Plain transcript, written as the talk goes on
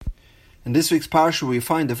In this week's parsha, we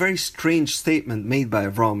find a very strange statement made by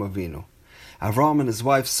Avraham Avinu. Avraham and his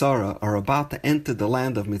wife Sarah are about to enter the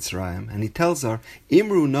land of Mitzrayim, and he tells her,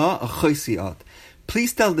 "Imru na achoisi at."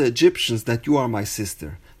 Please tell the Egyptians that you are my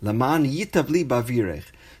sister. Laman yitav li bavirech,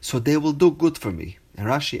 so they will do good for me. And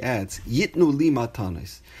Rashi adds, Yitnu li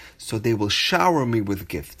matanis, so they will shower me with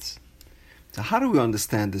gifts. So how do we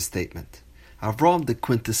understand this statement? Avraham, the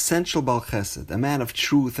quintessential Baal Chesed, a man of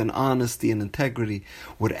truth and honesty and integrity,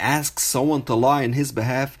 would ask someone to lie on his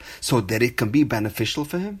behalf so that it can be beneficial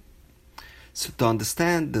for him? So to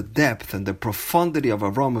understand the depth and the profundity of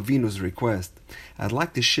Avraham Avinu's request, I'd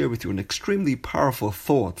like to share with you an extremely powerful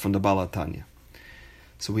thought from the Baal HaTanya.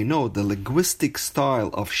 So we know the linguistic style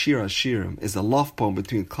of Shir HaShirim is a love poem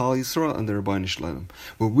between Klal Yisrael and the Rebbeinu Shalom,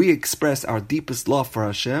 where we express our deepest love for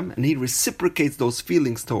Hashem and He reciprocates those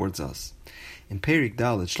feelings towards us. In Perik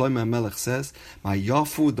Dalet, Shlomo HaMelech says, "My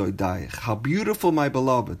yafu doidayich, how beautiful my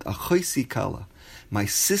beloved, achoisi kala, my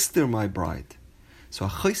sister, my bride." So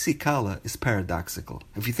achoisi kala is paradoxical.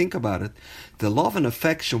 If you think about it, the love and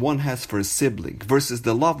affection one has for a sibling versus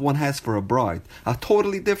the love one has for a bride are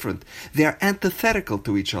totally different. They are antithetical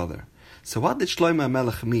to each other. So what did Shlomo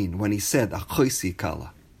HaMelech mean when he said achoisi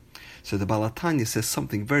kala? So the Baal HaTanya says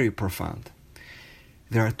something very profound.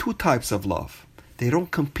 There are two types of love. They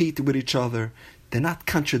don't compete with each other. They're not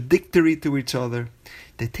contradictory to each other.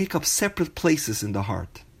 They take up separate places in the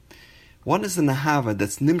heart. One is an ahava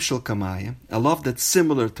that's nimshal kamayim, a love that's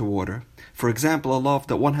similar to water. For example, a love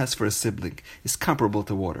that one has for a sibling is comparable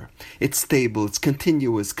to water. It's stable, it's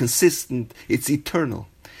continuous, consistent, it's eternal.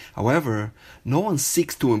 However, no one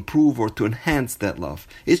seeks to improve or to enhance that love.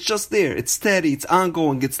 It's just there, it's steady, it's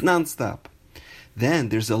ongoing, it's non-stop. Then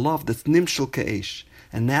there's a love that's nimshal ka'esh,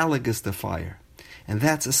 analogous to fire. And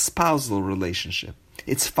that's a spousal relationship.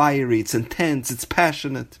 It's fiery, it's intense, it's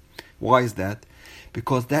passionate. Why is that?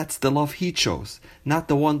 Because that's the love he chose, not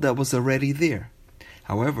the one that was already there.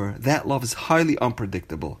 However, that love is highly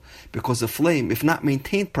unpredictable, because a flame, if not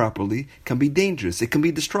maintained properly, can be dangerous, it can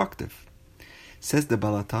be destructive. Says the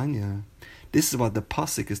Baal HaTanya, this is what the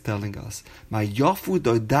pasuk is telling us. My yafu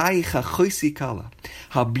doidai chachoisi kala.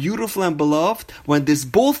 How beautiful and beloved when there's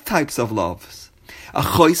both types of loves,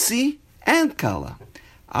 achoisi and kala.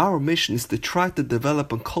 Our mission is to try to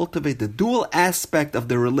develop and cultivate the dual aspect of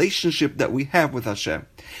the relationship that we have with Hashem.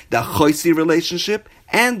 The achoisi relationship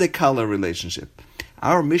and the kala relationship.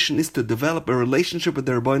 Our mission is to develop a relationship with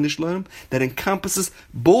the Rebbeinu Shalom that encompasses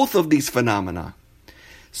both of these phenomena.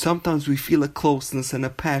 Sometimes we feel a closeness and a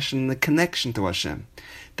passion and a connection to Hashem.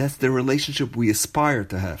 That's the relationship we aspire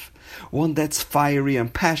to have. One that's fiery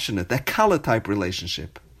and passionate, a kala type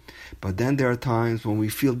relationship. But then there are times when we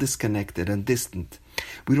feel disconnected and distant.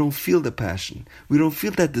 We don't feel the passion. We don't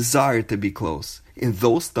feel that desire to be close. In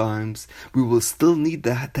those times, we will still need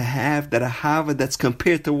to have that ahava that's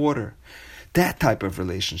compared to water. That type of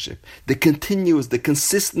relationship. The continuous, the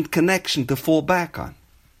consistent connection to fall back on.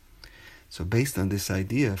 So based on this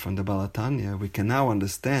idea from the Baal HaTanya, we can now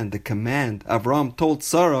understand the command Avraham told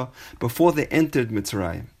Sarah before they entered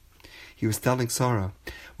Mitzrayim. He was telling Sarah,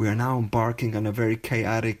 we are now embarking on a very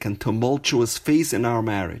chaotic and tumultuous phase in our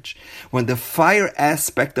marriage, when the fire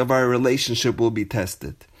aspect of our relationship will be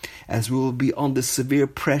tested, as we will be under severe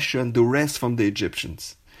pressure and duress from the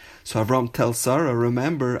Egyptians. So Avram tells Sarah,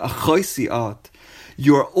 remember, achoisi at,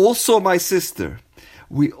 you are also my sister.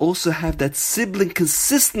 We also have that sibling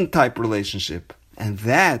consistent type relationship, and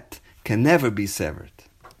that can never be severed.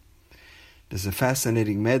 There's a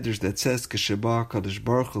fascinating medrash that says, K'sheba Kadosh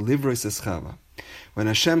Baruch Hu livros es Chava. When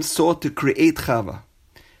Hashem sought to create Chava,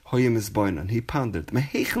 Hoyim is Boinan, he pondered,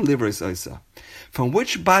 Meheichen livros oisa. From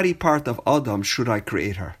which body part of Adam should I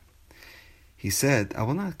create her? He said, I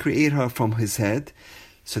will not create her from his head,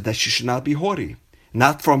 so that she should not be haughty.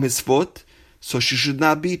 Not from his foot, so she should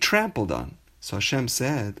not be trampled on. So Hashem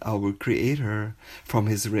said, I will create her from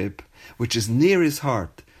his rib, which is near his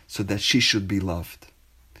heart, so that she should be loved.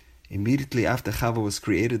 Immediately after Chava was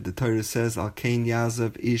created, the Torah says, Al Kain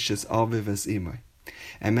Yazav Ish es Aviv es Imai.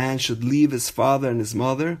 A man should leave his father and his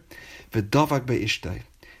mother, v'davak be'ishtay,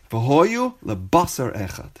 v'hoyu lebasar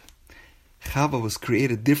echad. Chava was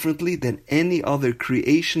created differently than any other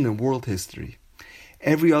creation in world history.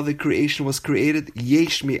 Every other creation was created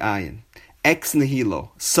yesh mi'ayin, ex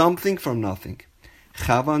nihilo, something from nothing.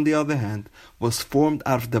 Chava, on the other hand, was formed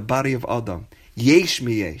out of the body of Adam, yesh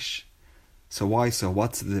mi'yesh. So why so?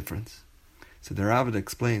 What's the difference? So the Ravid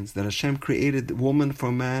explains that Hashem created woman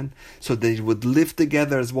from man so they would live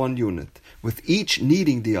together as one unit, with each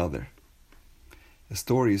needing the other. A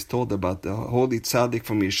story is told about the holy tzaddik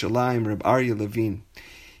from Yerushalayim, Reb Aryeh Levin.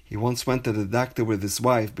 He once went to the doctor with his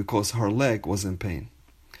wife because her leg was in pain.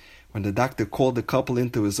 When the doctor called the couple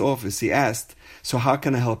into his office, he asked, "So how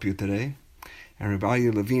can I help you today?" And Rabbi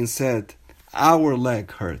Aryeh Levine said, "Our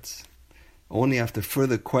leg hurts." Only after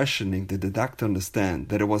further questioning did the doctor understand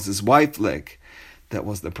that it was his wife's leg that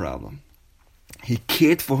was the problem. He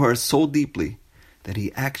cared for her so deeply that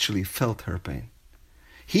he actually felt her pain.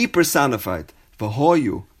 He personified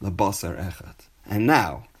V'hoyu lebasar echad. And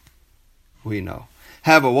now, we know.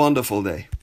 Have a wonderful day.